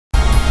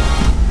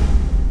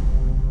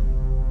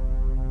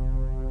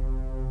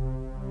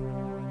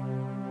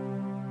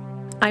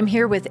I'm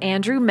here with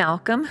Andrew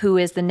Malcolm, who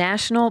is the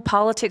national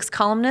politics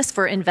columnist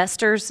for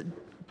Investors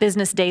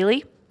Business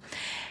Daily.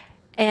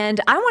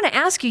 And I want to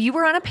ask you, you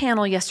were on a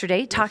panel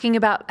yesterday talking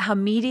about how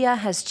media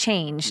has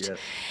changed. Yes.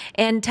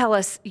 And tell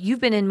us,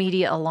 you've been in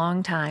media a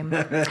long time.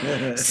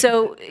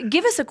 So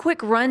give us a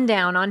quick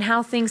rundown on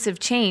how things have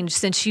changed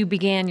since you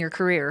began your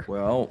career.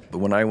 Well,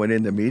 when I went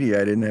into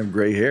media, I didn't have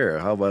gray hair.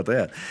 How about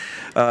that?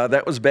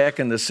 That was back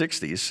in the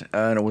 60s,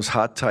 and it was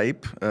hot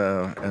type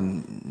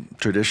and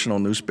traditional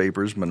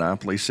newspapers,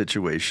 monopoly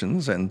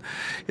situations. And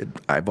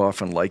I've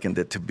often likened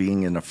it to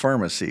being in a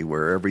pharmacy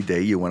where every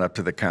day you went up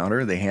to the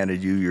counter, they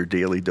handed you your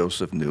daily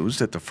dose of news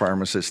that the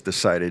pharmacist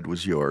decided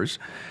was yours,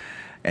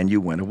 and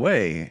you went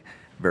away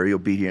very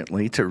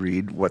obediently to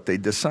read what they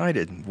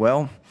decided.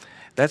 Well,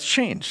 that's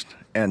changed,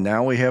 and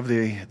now we have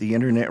the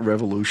internet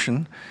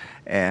revolution,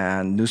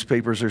 and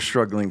newspapers are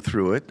struggling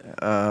through it,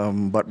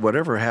 but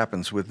whatever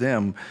happens with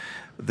them,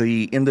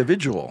 the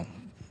individual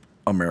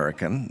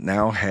American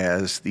now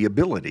has the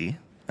ability,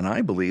 and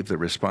I believe the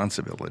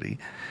responsibility,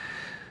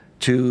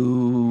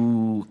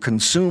 to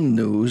consume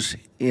news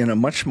in a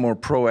much more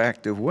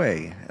proactive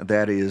way.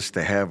 That is,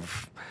 to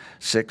have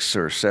 6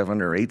 or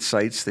 7 or 8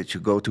 sites that you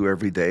go to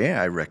every day.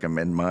 I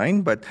recommend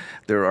mine, but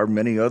there are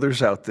many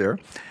others out there.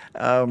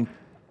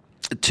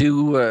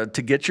 To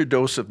get your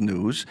dose of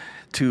news,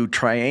 to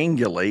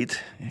triangulate,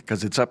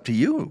 because it's up to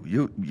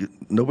you.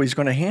 Nobody's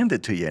going to hand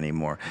it to you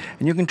anymore.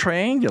 And you can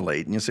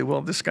triangulate, and you say,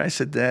 well, this guy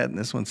said that, and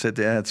this one said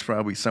that. It's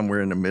probably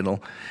somewhere in the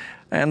middle.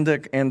 And to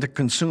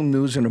consume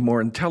news in a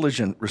more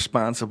intelligent,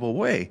 responsible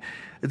way.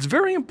 It's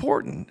very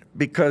important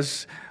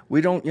because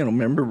we don't,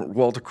 remember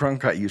Walter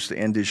Cronkite used to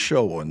end his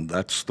show, and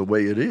that's the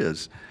way it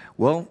is.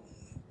 Well,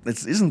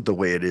 it isn't the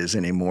way it is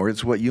anymore.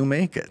 It's what you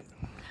make it.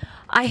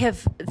 I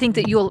think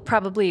that you'll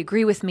probably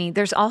agree with me.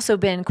 There's also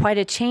been quite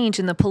a change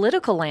in the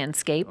political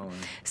landscape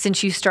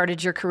since you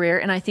started your career.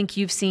 And I think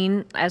you've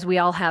seen, as we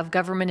all have,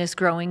 government is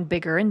growing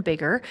bigger and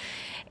bigger.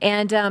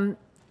 And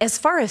as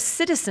far as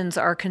citizens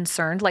are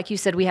concerned, like you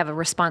said, we have a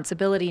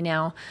responsibility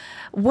now.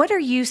 What are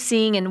you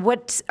seeing, and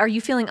what are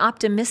you feeling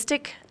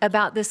optimistic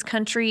about this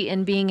country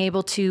and being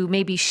able to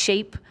maybe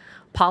shape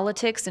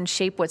politics and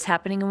shape what's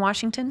happening in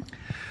Washington?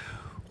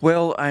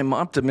 Well, I'm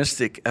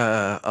optimistic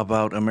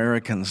about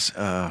Americans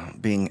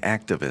being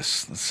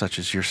activists, such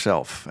as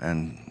yourself,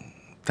 and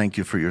thank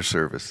you for your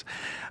service.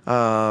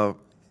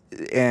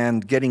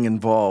 And getting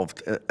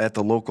involved at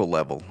the local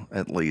level,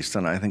 at least,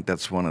 and I think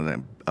that's one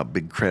of a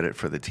big credit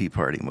for the Tea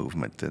Party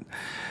movement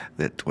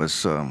that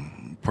was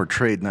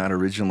portrayed not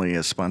originally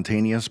as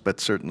spontaneous,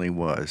 but certainly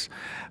was.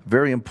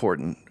 Very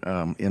important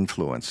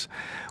influence.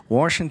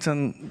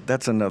 Washington,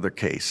 that's another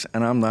case,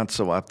 and I'm not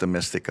so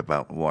optimistic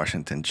about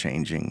Washington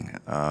changing.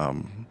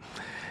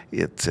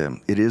 It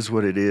is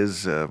what it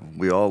is.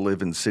 We all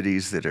live in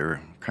cities that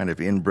are kind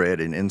of inbred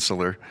and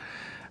insular.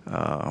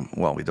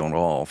 Well, we don't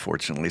all,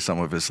 fortunately. Some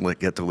of us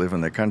get to live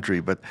in the country.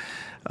 But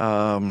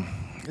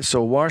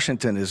so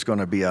Washington is going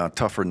to be a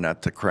tougher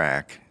nut to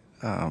crack.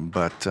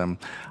 But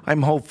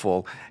I'm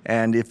hopeful.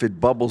 And if it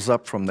bubbles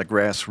up from the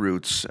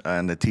grassroots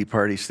and the Tea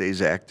Party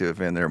stays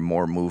active and there are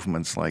more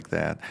movements like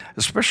that,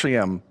 especially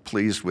I'm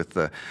pleased with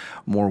the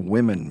more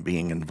women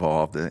being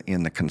involved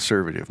in the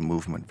conservative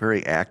movement.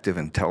 Very active,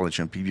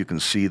 intelligent people. You can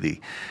see the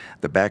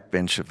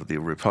backbench of the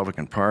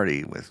Republican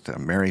Party with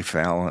Mary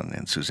Fallon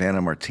and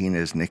Susanna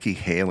Martinez, Nikki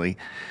Haley.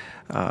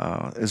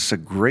 It's a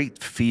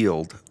great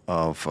field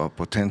of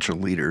potential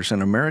leaders,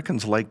 and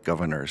Americans like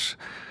governors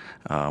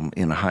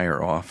in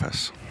higher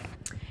office.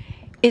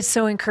 It's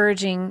so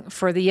encouraging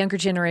for the younger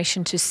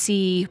generation to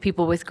see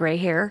people with gray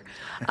hair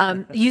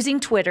using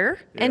Twitter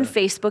and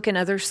Facebook and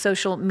other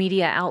social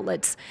media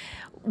outlets.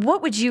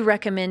 What would you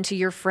recommend to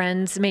your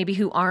friends maybe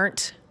who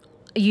aren't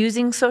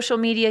using social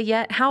media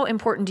yet? How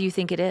important do you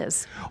think it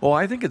is? Oh,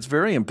 I think it's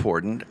very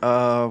important.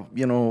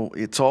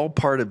 It's all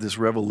part of this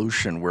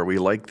revolution where we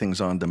like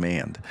things on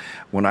demand.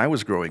 When I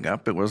was growing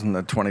up, it wasn't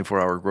a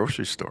 24-hour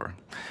grocery store.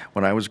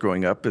 When I was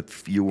growing up,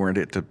 if you weren't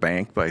at the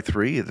bank by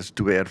 3, it's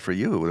too bad for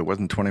you. There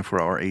wasn't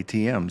 24-hour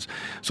ATMs.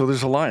 So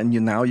there's a lot, and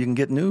now you can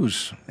get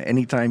news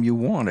anytime you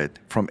want it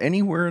from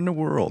anywhere in the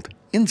world,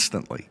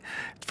 instantly.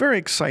 It's very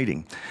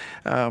exciting.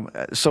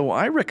 So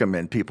I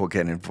recommend people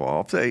get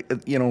involved.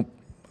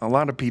 A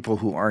lot of people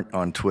who aren't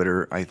on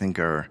Twitter, I think,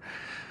 are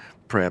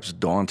perhaps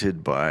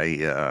daunted by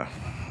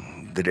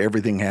that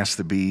everything has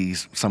to be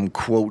some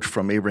quote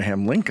from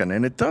Abraham Lincoln,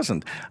 and it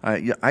doesn't.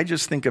 I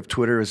just think of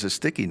Twitter as a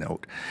sticky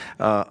note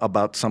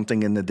about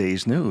something in the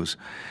day's news.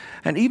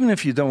 And even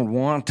if you don't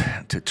want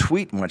to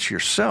tweet much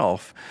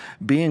yourself,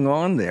 being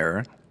on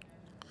there,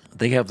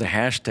 they have the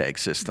hashtag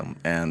system,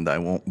 and I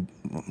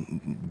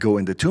won't go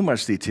into too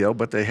much detail,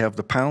 but they have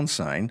the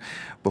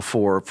 #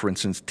 before, for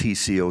instance,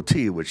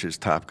 TCOT, which is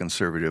top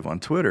conservative on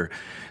Twitter.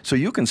 So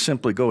you can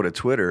simply go to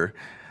Twitter,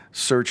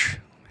 search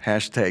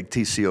hashtag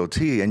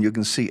TCOT, and you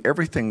can see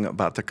everything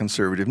about the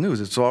conservative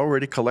news. It's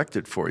already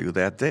collected for you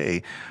that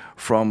day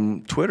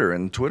from Twitter,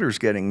 and Twitter's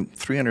getting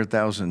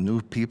 300,000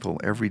 new people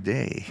every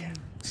day.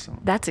 So.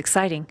 That's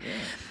exciting.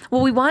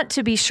 Well, we want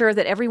to be sure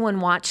that everyone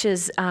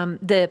watches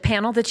the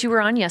panel that you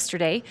were on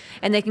yesterday,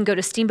 and they can go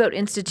to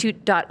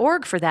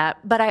steamboatinstitute.org for that.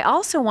 But I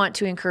also want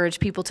to encourage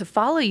people to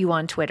follow you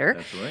on Twitter.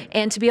 That's right.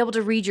 And to be able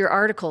to read your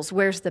articles.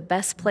 Where's the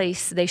best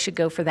place they should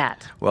go for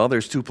that? Well,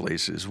 there's two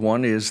places.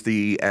 One is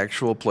the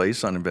actual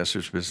place on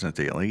Investors Business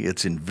Daily.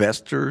 It's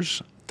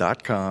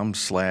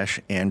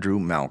investors.com/Andrew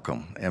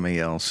Malcolm,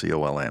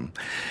 Malcolm.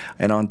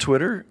 And on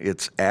Twitter,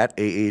 it's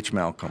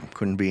 @AHMalcolm.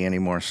 Couldn't be any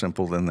more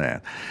simple than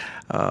that.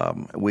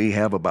 We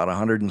have about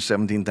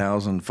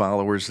 117,000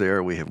 followers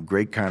there. We have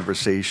great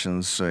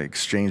conversations,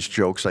 exchange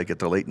jokes. I get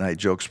the late night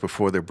jokes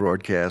before they're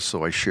broadcast,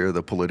 so I share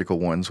the political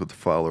ones with the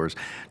followers.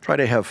 Try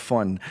to have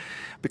fun,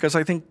 because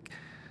I think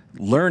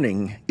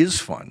learning is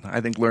fun. I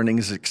think learning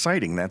is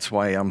exciting. That's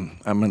why I'm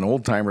an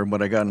old timer,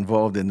 but I got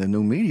involved in the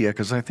new media,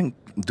 because I think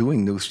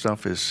doing new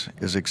stuff is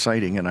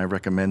exciting, and I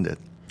recommend it.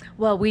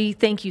 Well, we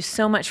thank you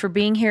so much for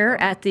being here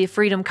at the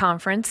Freedom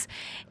Conference,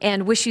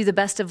 and wish you the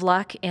best of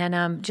luck,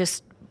 and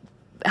just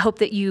hope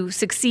that you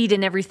succeed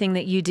in everything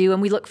that you do.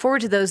 And we look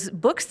forward to those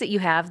books that you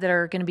have that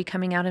are going to be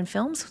coming out in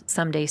films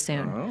someday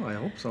soon. Oh, I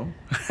hope so.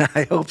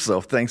 I hope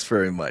so. Thanks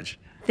very much.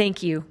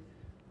 Thank you.